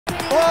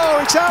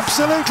it's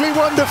absolutely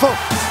wonderful.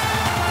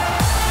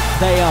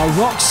 They are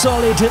rock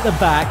solid at the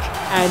back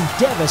and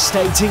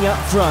devastating up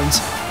front.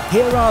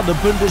 Here are the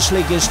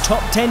Bundesliga's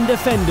top 10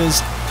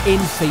 defenders in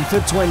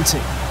FIFA 20.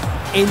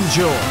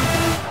 Enjoy.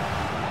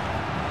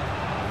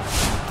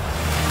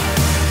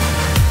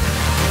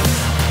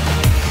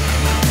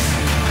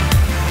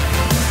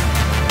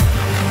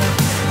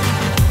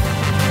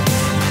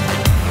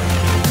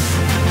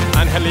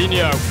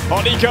 Angelino,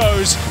 on he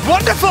goes,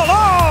 wonderful,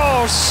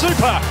 oh,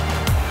 super!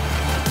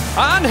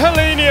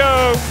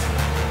 Angelino,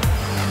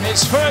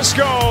 his first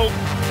goal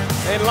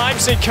in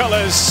Leipzig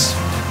colours.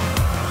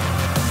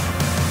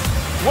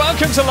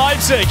 Welcome to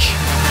Leipzig.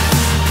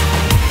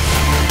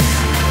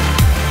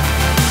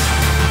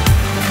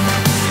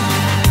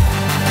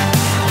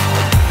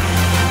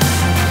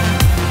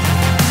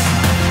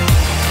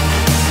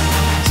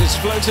 This is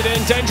floated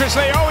in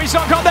dangerously, oh, he's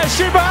not got there,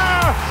 Schubert!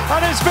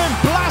 And it's been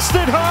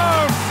blasted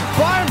home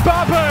by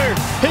Mbappe.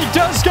 He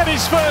does get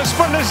his first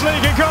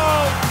Bundesliga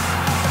goal.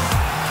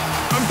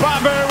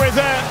 Mbappe with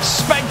a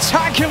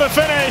spectacular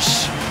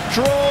finish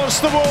draws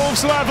the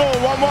Wolves level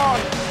 1-1.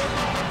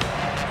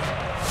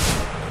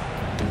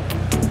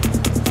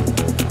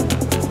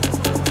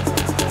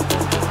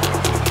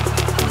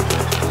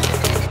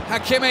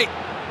 Hakimi,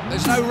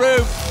 there's no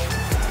room.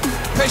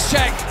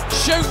 Piszczek,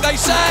 shoot they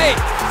say.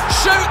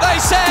 Shoot they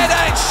said,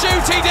 and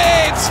shoot he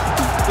did.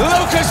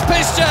 Lucas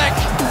Piszczek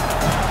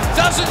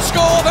doesn't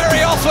score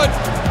very often,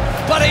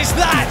 but is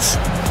that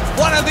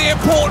one of the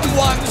important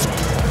ones?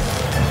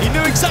 He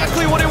knew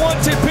exactly what he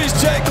wanted,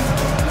 Piszczek,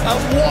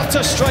 and what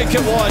a strike it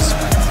was.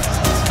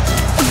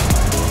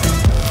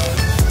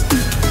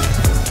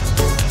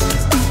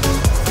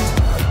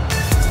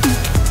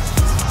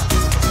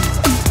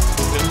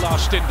 Still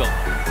Lars Stindl.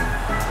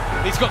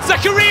 He's got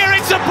Zakaria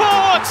in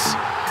support,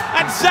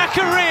 and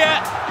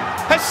Zakaria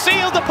has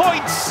sealed the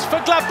points for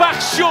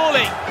Gladbach,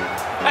 surely.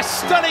 A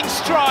stunning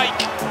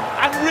strike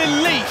and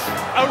relief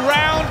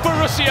around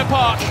Borussia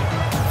Park.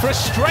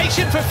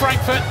 Frustration for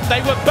Frankfurt, they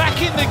were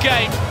back in the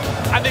game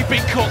and they've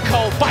been caught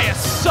cold by a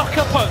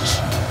sucker punch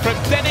from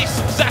Dennis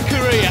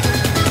Zakaria.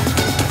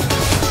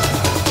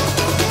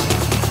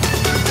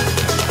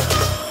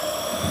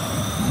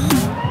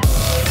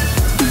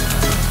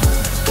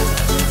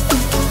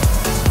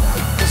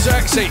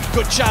 Xerxes,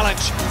 good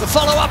challenge. The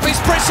follow-up is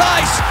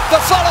precise.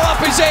 The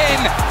follow-up is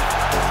in.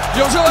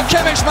 Joshua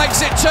Kimmich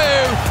makes it 2,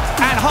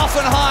 and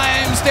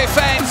Hoffenheim's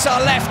defence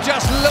are left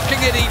just looking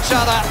at each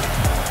other.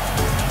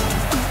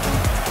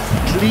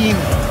 Clean,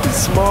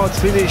 smart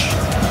finish.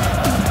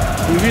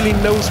 He really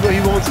knows where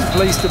he wants to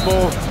place the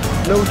ball.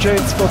 No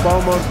chance for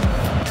Baumann.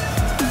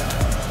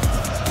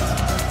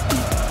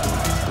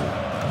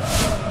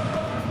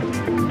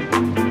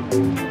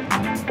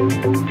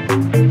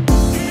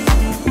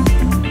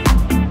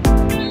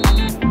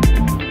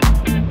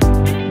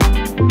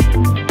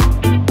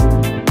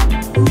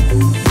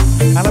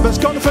 Alaba's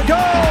gone for goal!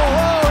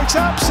 Oh, it's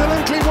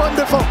absolutely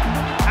wonderful!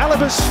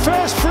 Alaba's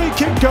first free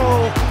kick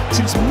goal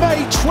since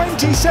May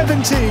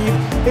 2017.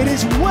 It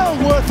is well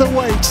worth the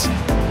wait.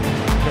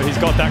 He's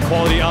got that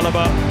quality,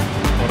 Alaba.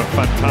 What a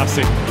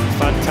fantastic,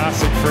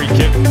 fantastic free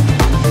kick.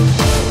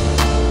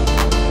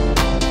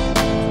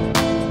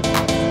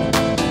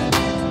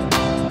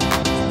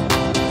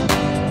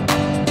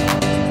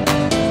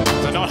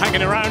 They're not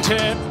hanging around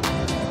here.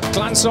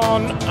 Glance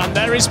on, and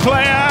there is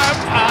player,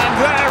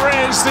 and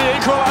there is the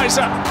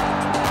equaliser.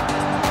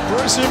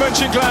 Borussia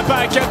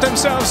Mönchengladbach get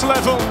themselves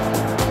level.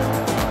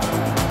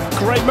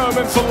 Great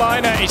moment for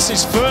Line. It's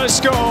his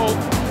first goal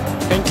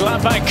in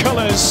Gladbach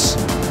colours,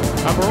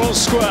 and we're all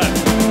square.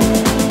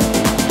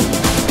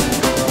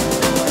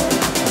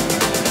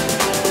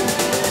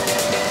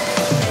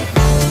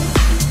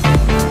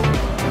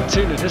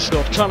 Tuna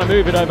Düsseldorf trying to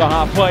move it over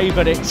halfway,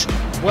 but it's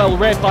well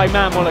read by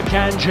Manuel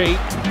Akanji.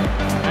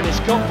 And it's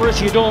got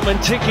Borussia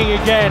Dortmund ticking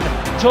again.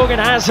 Torgan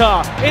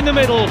Hazard in the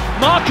middle.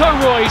 Marco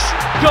Reus,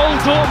 goal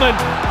Dortmund.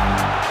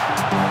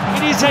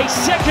 It is a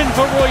second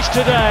for Reus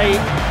today.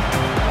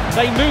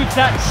 They moved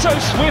that so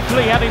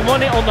swiftly, having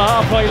won it on the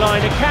halfway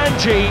line.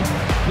 Akanji,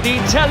 with the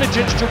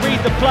intelligence to read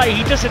the play,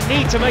 he doesn't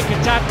need to make a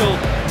tackle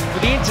for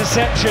the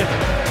interception.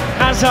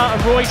 Hazard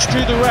and Reus do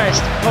the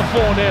rest for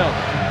 4-0.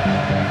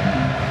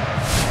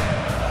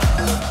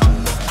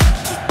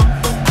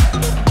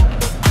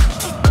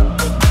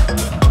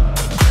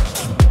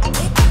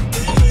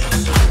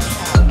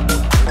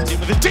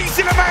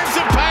 Decent amounts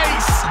of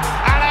pace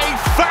and a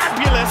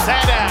fabulous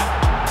header.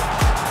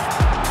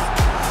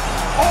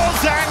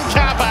 Ozan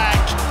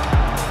Kabak.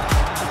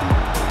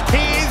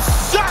 He is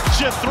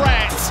such a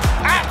threat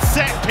at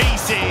set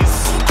pieces.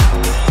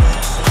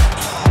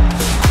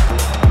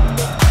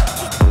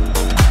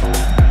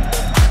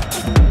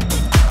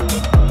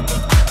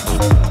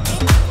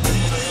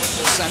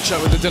 Sancho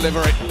with the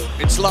delivery.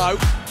 It's low.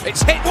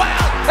 It's hit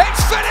well.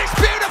 It's finished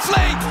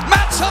beautifully.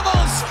 Mats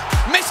Hummels,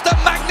 Mr.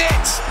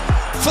 Magnet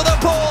for the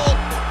ball.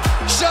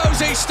 Shows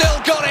he's still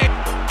got it.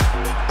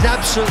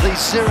 Absolutely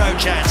zero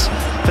chance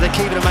for the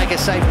keeper to make a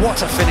save.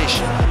 What a finish.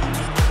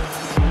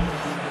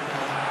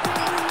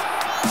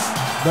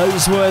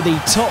 Those were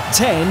the top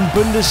 10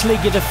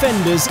 Bundesliga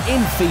defenders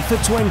in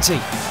FIFA 20.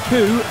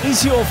 Who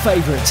is your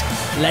favourite?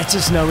 Let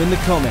us know in the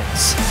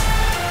comments.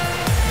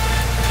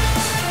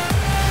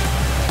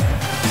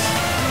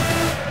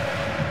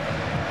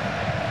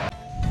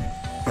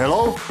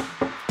 Hello?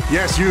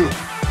 Yes, you.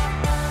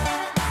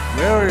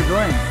 Where are you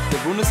going? The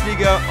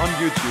Bundesliga on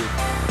YouTube.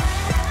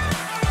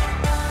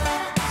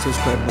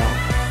 Subscribe now.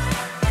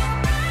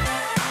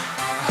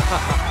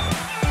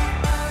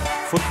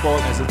 Football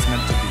as it's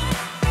meant to be.